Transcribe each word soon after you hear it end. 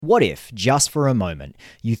What if, just for a moment,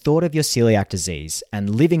 you thought of your celiac disease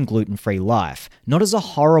and living gluten-free life not as a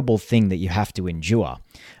horrible thing that you have to endure,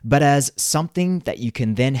 but as something that you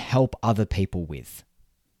can then help other people with?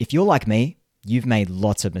 If you're like me, you've made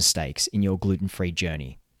lots of mistakes in your gluten-free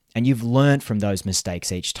journey, and you've learned from those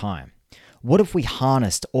mistakes each time. What if we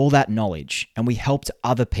harnessed all that knowledge and we helped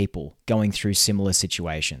other people going through similar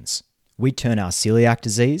situations? We'd turn our celiac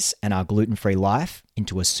disease and our gluten-free life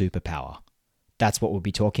into a superpower. That's what we'll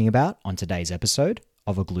be talking about on today's episode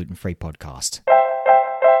of A Gluten-Free Podcast.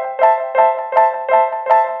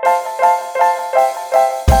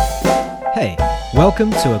 Hey, welcome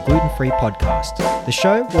to A Gluten-Free Podcast, the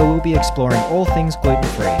show where we'll be exploring all things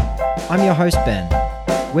gluten-free. I'm your host, Ben.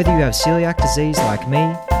 Whether you have celiac disease like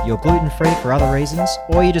me, you're gluten-free for other reasons,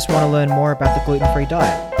 or you just want to learn more about the gluten-free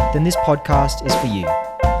diet, then this podcast is for you.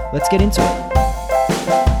 Let's get into it.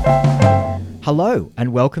 Hello,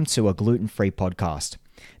 and welcome to A Gluten-Free Podcast.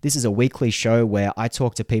 This is a weekly show where I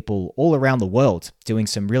talk to people all around the world doing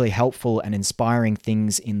some really helpful and inspiring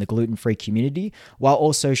things in the gluten-free community, while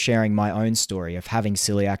also sharing my own story of having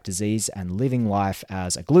celiac disease and living life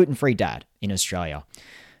as a gluten-free dad in Australia.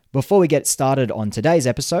 Before we get started on today's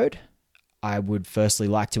episode, I would firstly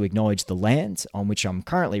like to acknowledge the land on which I'm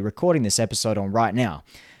currently recording this episode on right now.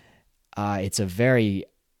 It's a very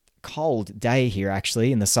cold day here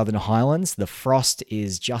actually in the Southern Highlands. The frost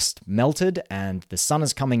is just melted and the sun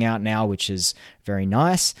is coming out now, which is very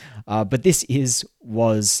nice. But this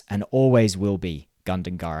was, and always will be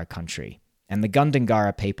Gundungurra country. And the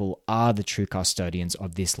Gundungurra people are the true custodians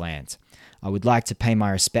of this land. I would like to pay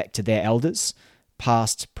my respect to their elders,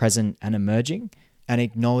 past, present, and emerging, and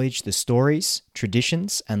acknowledge the stories,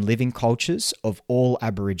 traditions, and living cultures of all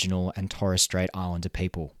Aboriginal and Torres Strait Islander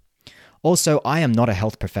people. Also, I am not a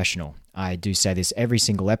health professional. I do say this every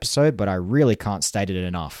single episode, but I really can't state it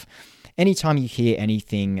enough. Anytime you hear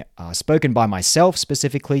anything spoken by myself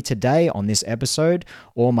specifically today on this episode,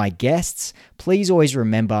 or my guests, please always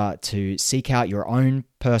remember to seek out your own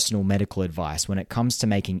personal medical advice when it comes to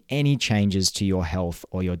making any changes to your health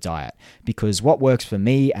or your diet, because what works for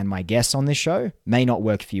me and my guests on this show may not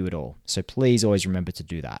work for you at all. So please always remember to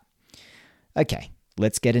do that. Okay,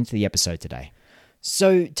 let's get into the episode today.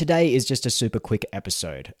 So today is just a super quick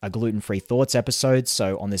episode, a gluten-free thoughts episode.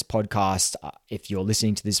 So on this podcast, if you're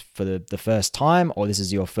listening to this for the first time, or this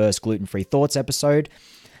is your first gluten-free thoughts episode,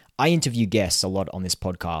 I interview guests a lot on this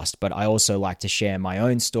podcast, but I also like to share my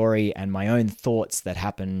own story and my own thoughts that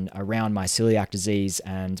happen around my celiac disease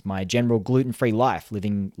and my general gluten-free life,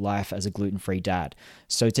 living life as a gluten-free dad.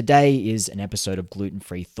 So today is an episode of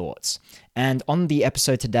gluten-free thoughts. And on the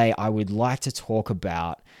episode today, I would like to talk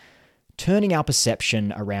about turning our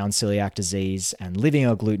perception around celiac disease and living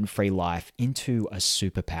a gluten-free life into a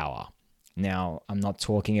superpower. Now, I'm not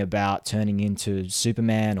talking about turning into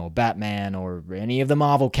Superman or Batman or any of the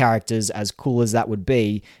Marvel characters, as cool as that would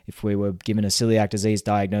be if we were given a celiac disease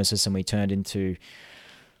diagnosis and we turned into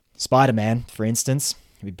Spider-Man, for instance.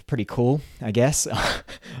 It'd be pretty cool, I guess.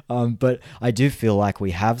 But I do feel like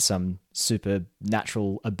we have some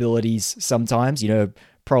supernatural abilities sometimes,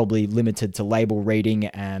 probably limited to label reading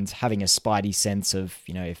and having a spidey sense of,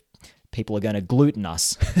 if people are going to gluten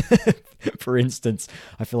us, for instance.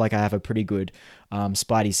 I feel like I have a pretty good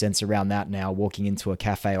spidey sense around that now, walking into a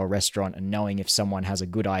cafe or restaurant and knowing if someone has a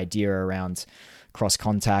good idea around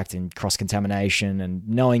cross-contact and cross-contamination, and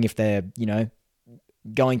knowing if they're,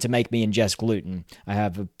 going to make me ingest gluten. I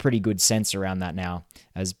have a pretty good sense around that now,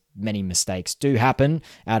 as many mistakes do happen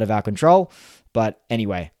out of our control. But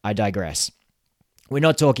anyway, I digress. We're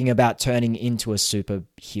not talking about turning into a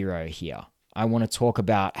superhero here. I want to talk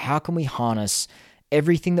about how can we harness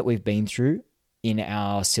everything that we've been through in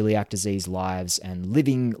our celiac disease lives and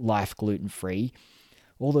living life gluten-free,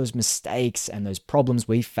 all those mistakes and those problems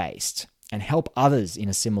we faced, and help others in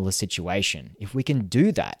a similar situation. If we can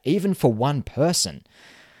do that, even for one person,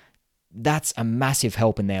 that's a massive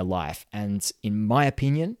help in their life. And in my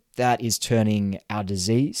opinion, that is turning our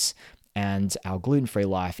disease and our gluten-free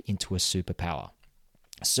life into a superpower.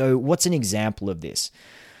 So what's an example of this?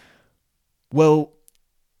 Well,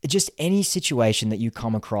 just any situation that you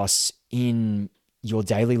come across in your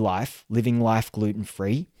daily life, living life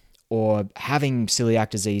gluten-free, or having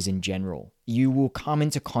celiac disease in general, you will come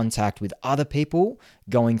into contact with other people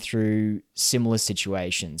going through similar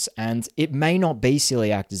situations. And it may not be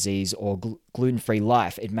celiac disease or gluten-free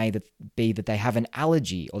life. It may be that they have an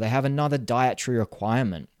allergy or they have another dietary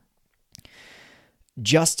requirement.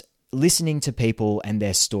 Just listening to people and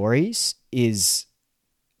their stories is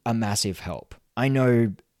a massive help. I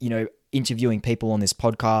know, interviewing people on this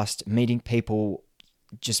podcast, meeting people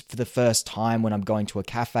just for the first time when I'm going to a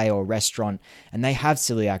cafe or a restaurant and they have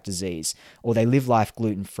celiac disease or they live life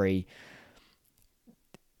gluten-free.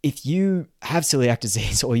 If you have celiac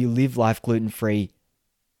disease or you live life gluten-free,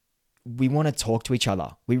 we want to talk to each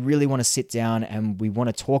other. We really want to sit down and we want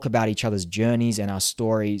to talk about each other's journeys and our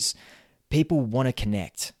stories. People want to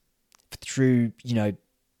connect through,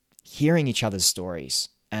 hearing each other's stories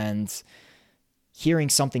and hearing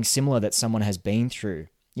something similar that someone has been through.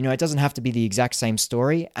 It doesn't have to be the exact same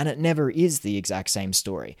story, and it never is the exact same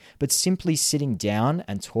story, but simply sitting down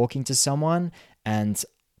and talking to someone and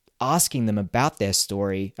asking them about their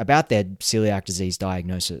story, about their celiac disease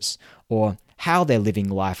diagnosis, or how they're living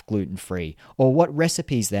life gluten-free, or what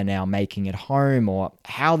recipes they're now making at home, or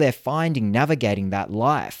how they're finding navigating that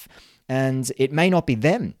life. And it may not be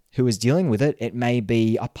them who is dealing with it. It may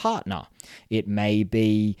be a partner. It may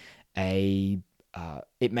be a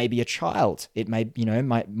child. It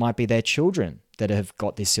might be their children that have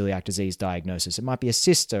got this celiac disease diagnosis. It might be a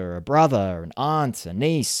sister, a brother, an aunt, a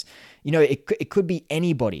niece. It could be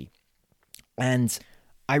anybody. And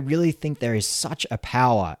I really think there is such a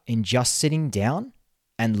power in just sitting down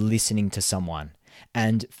and listening to someone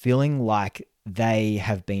and feeling like they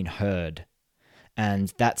have been heard.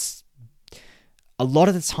 And that's a lot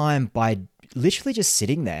of the time by literally just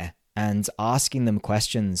sitting there and asking them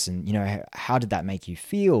questions and, how did that make you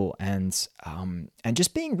feel? And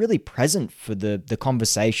just being really present for the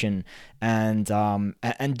conversation and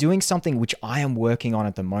doing something which I am working on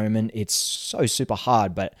at the moment. It's so super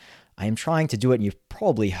hard, but I am trying to do it. And you've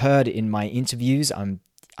probably heard in my interviews, I'm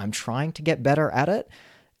trying to get better at it.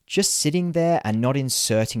 Just sitting there and not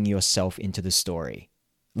inserting yourself into the story.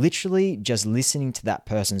 Literally just listening to that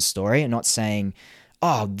person's story and not saying,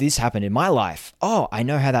 oh, this happened in my life. Oh, I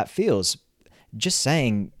know how that feels. Just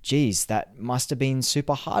saying, geez, that must have been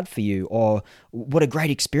super hard for you, or what a great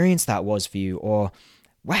experience that was for you, or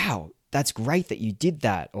wow, that's great that you did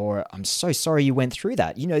that, or I'm so sorry you went through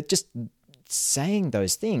that. Just saying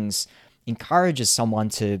those things encourages someone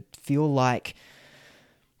to feel like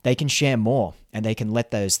they can share more and they can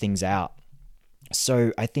let those things out.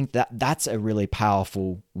 So I think that's a really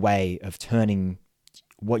powerful way of turning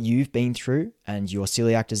what you've been through and your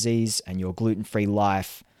celiac disease and your gluten-free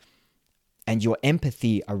life and your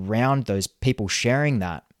empathy around those people sharing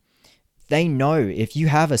that. They know if you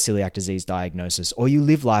have a celiac disease diagnosis or you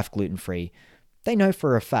live life gluten-free, they know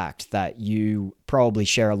for a fact that you probably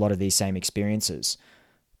share a lot of these same experiences,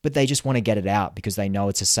 but they just want to get it out because they know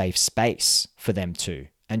it's a safe space for them to,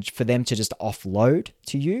 and for them to just offload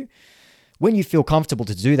to you. When you feel comfortable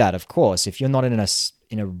to do that, of course, if you're not in a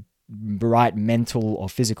right mental or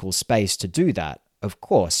physical space to do that, of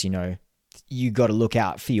course, you got to look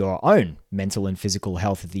out for your own mental and physical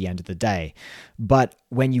health at the end of the day. But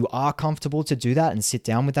when you are comfortable to do that and sit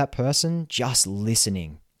down with that person, just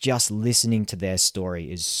listening to their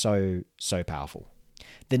story is so, so powerful.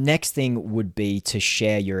 The next thing would be to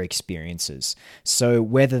share your experiences. So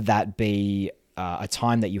whether that be a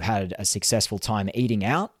time that you had a successful time eating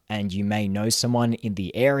out, and you may know someone in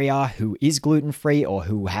the area who is gluten-free or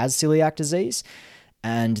who has celiac disease,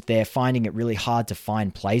 and they're finding it really hard to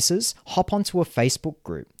find places, hop onto a Facebook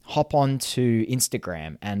group, hop onto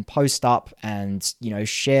Instagram and post up and,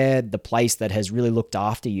 share the place that has really looked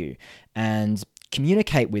after you and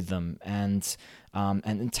communicate with them and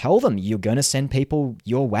tell them you're going to send people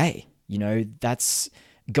your way. That's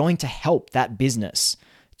going to help that business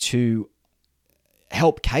to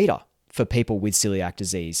help cater for people with celiac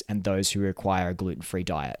disease and those who require a gluten-free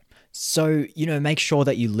diet. So, make sure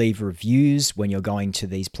that you leave reviews when you're going to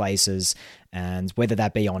these places, and whether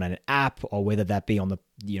that be on an app or whether that be on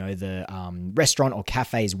the restaurant or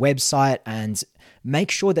cafe's website, and make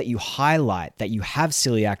sure that you highlight that you have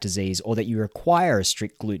celiac disease or that you require a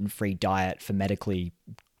strict gluten-free diet for medically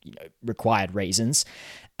required reasons,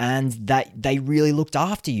 and that they really looked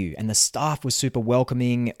after you and the staff was super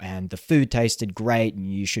welcoming and the food tasted great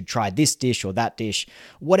and you should try this dish or that dish,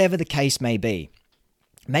 whatever the case may be.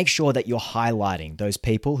 Make sure that you're highlighting those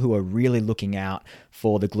people who are really looking out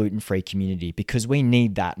for the gluten-free community, because we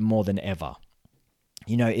need that more than ever.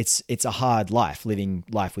 It's a hard life, living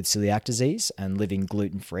life with celiac disease and living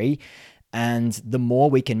gluten-free, and the more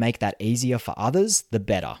we can make that easier for others, the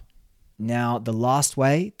better. Now, the last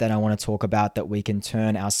way that I want to talk about that we can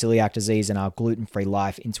turn our celiac disease and our gluten-free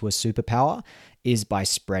life into a superpower is by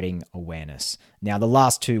spreading awareness. Now, the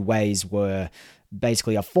last two ways were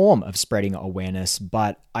basically a form of spreading awareness,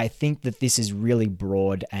 but I think that this is really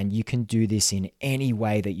broad and you can do this in any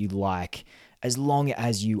way that you like, as long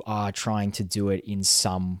as you are trying to do it in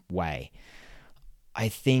some way. I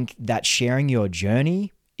think that sharing your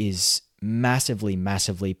journey is massively,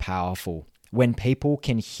 massively powerful. When people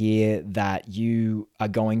can hear that you are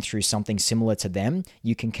going through something similar to them,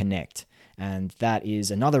 you can connect. And that is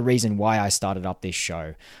another reason why I started up this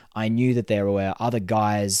show. I knew that there were other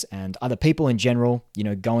guys and other people in general,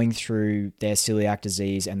 going through their celiac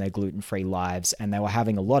disease and their gluten-free lives, and they were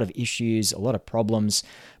having a lot of issues, a lot of problems,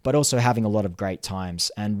 but also having a lot of great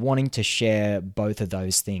times, and wanting to share both of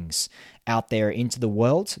those things out there into the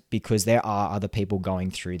world, because there are other people going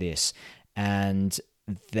through this. And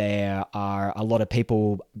there are a lot of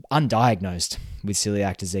people undiagnosed with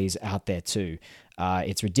celiac disease out there too.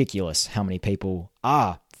 It's ridiculous how many people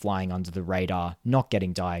are flying under the radar, not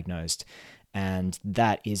getting diagnosed. And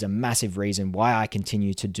that is a massive reason why I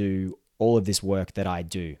continue to do all of this work that I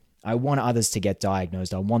do. I want others to get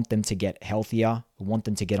diagnosed. I want them to get healthier. I want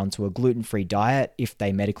them to get onto a gluten-free diet if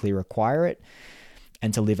they medically require it,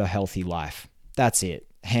 and to live a healthy life. That's it.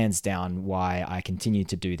 Hands down why I continue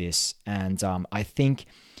to do this. And I think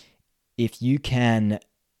if you can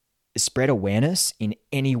spread awareness in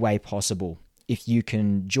any way possible, if you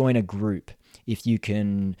can join a group, if you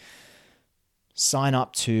can sign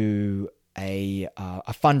up to a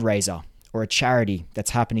fundraiser or a charity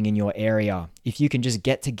that's happening in your area, if you can just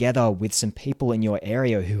get together with some people in your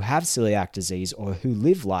area who have celiac disease or who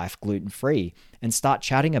live life gluten-free and start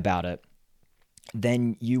chatting about it,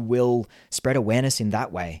 then you will spread awareness in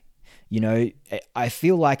that way. I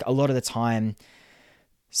feel like a lot of the time,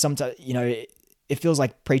 sometimes, it feels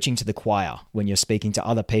like preaching to the choir when you're speaking to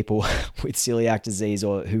other people with celiac disease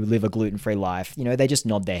or who live a gluten-free life. They just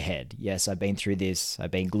nod their head. Yes, I've been through this.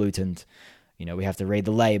 I've been glutened. We have to read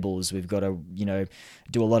the labels. We've got to,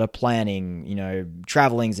 do a lot of planning.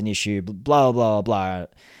 Traveling's an issue, blah, blah, blah.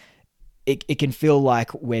 It can feel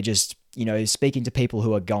like we're just, speaking to people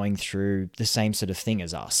who are going through the same sort of thing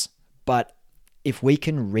as us. But if we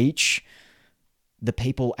can reach the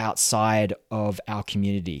people outside of our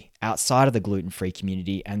community, outside of the gluten-free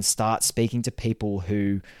community, and start speaking to people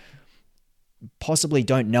who possibly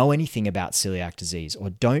don't know anything about celiac disease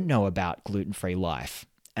or don't know about gluten-free life,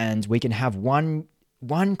 and we can have one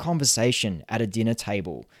conversation at a dinner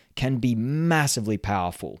table, can be massively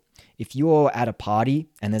powerful. If you're at a party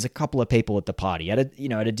and there's a couple of people at the party, at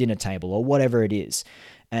a dinner table or whatever it is,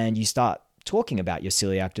 and you start talking about your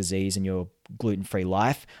celiac disease and your gluten-free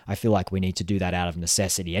life, I feel like we need to do that out of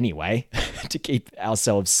necessity anyway to keep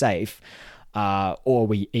ourselves safe, or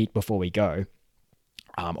we eat before we go,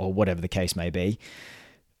 or whatever the case may be.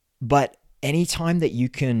 But anytime that you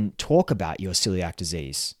can talk about your celiac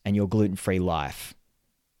disease and your gluten-free life,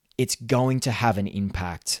 it's going to have an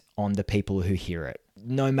impact on the people who hear it,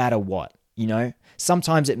 no matter what.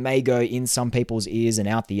 Sometimes it may go in some people's ears and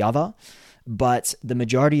out the other, but the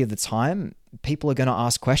majority of the time, people are going to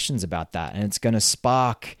ask questions about that, and it's going to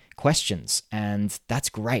spark questions. And that's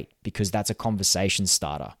great, because that's a conversation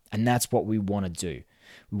starter. And that's what we want to do.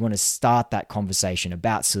 We want to start that conversation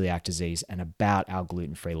about celiac disease and about our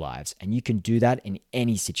gluten-free lives. And you can do that in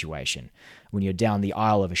any situation. When you're down the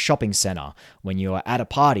aisle of a shopping center, when you're at a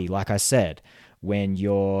party, like I said, when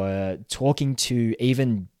you're talking to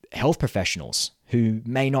even health professionals who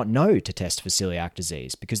may not know to test for celiac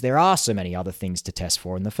disease, because there are so many other things to test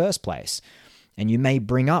for in the first place. And you may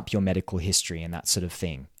bring up your medical history and that sort of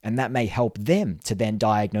thing. And that may help them to then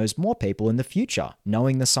diagnose more people in the future,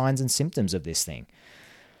 knowing the signs and symptoms of this thing.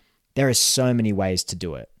 There are so many ways to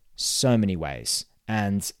do it. So many ways.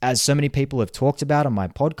 And as so many people have talked about on my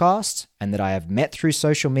podcast and that I have met through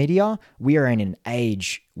social media, we are in an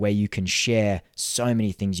age where you can share so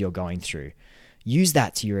many things you're going through. Use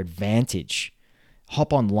that to your advantage.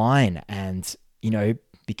 Hop online and,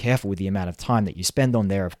 be careful with the amount of time that you spend on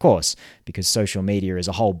there, of course, because social media is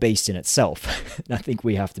a whole beast in itself. And I think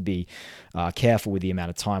we have to be careful with the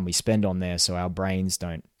amount of time we spend on there so our brains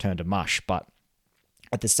don't turn to mush. But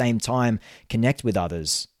at the same time, connect with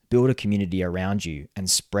others, build a community around you, and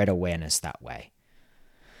spread awareness that way.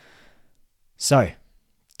 So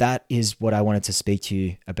that is what I wanted to speak to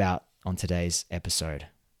you about on today's episode.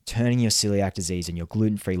 Turning your celiac disease and your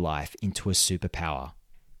gluten-free life into a superpower.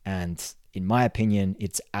 And in my opinion,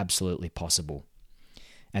 it's absolutely possible.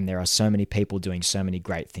 And there are so many people doing so many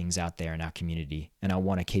great things out there in our community. And I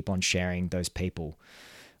want to keep on sharing those people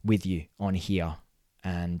with you on here.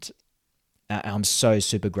 And I'm so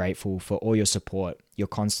super grateful for all your support, your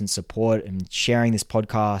constant support, and sharing this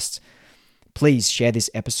podcast. Please share this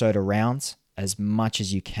episode around as much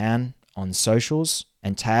as you can on socials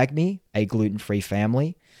and tag me, A Gluten-Free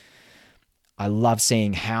Family. I love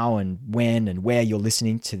seeing how and when and where you're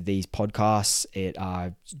listening to these podcasts. It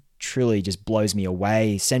truly just blows me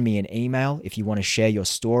away. Send me an email if you want to share your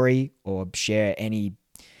story or share any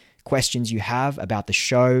questions you have about the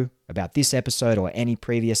show, about this episode or any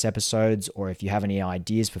previous episodes, or if you have any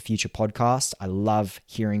ideas for future podcasts. I love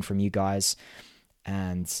hearing from you guys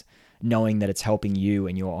and knowing that it's helping you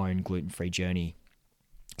in your own gluten-free journey.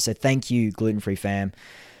 So thank you, gluten-free fam.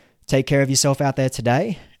 Take care of yourself out there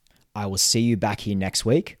today. I will see you back here next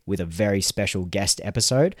week with a very special guest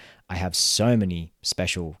episode. I have so many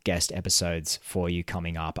special guest episodes for you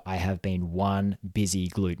coming up. I have been one busy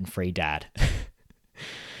gluten-free dad.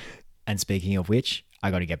 And speaking of which,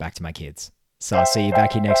 I got to get back to my kids. So I'll see you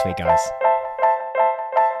back here next week, guys.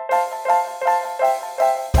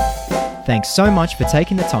 Thanks so much for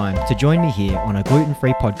taking the time to join me here on a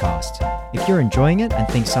gluten-free podcast. If you're enjoying it and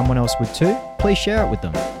think someone else would too, please share it with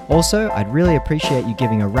them. Also, I'd really appreciate you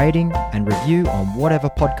giving a rating and review on whatever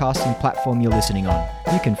podcasting platform you're listening on.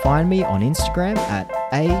 You can find me on Instagram at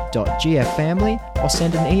a.gffamily or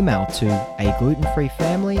send an email to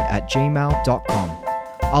aglutenfreefamily@gmail.com.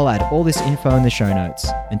 I'll add all this info in the show notes.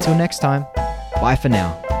 Until next time, bye for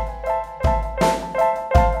now.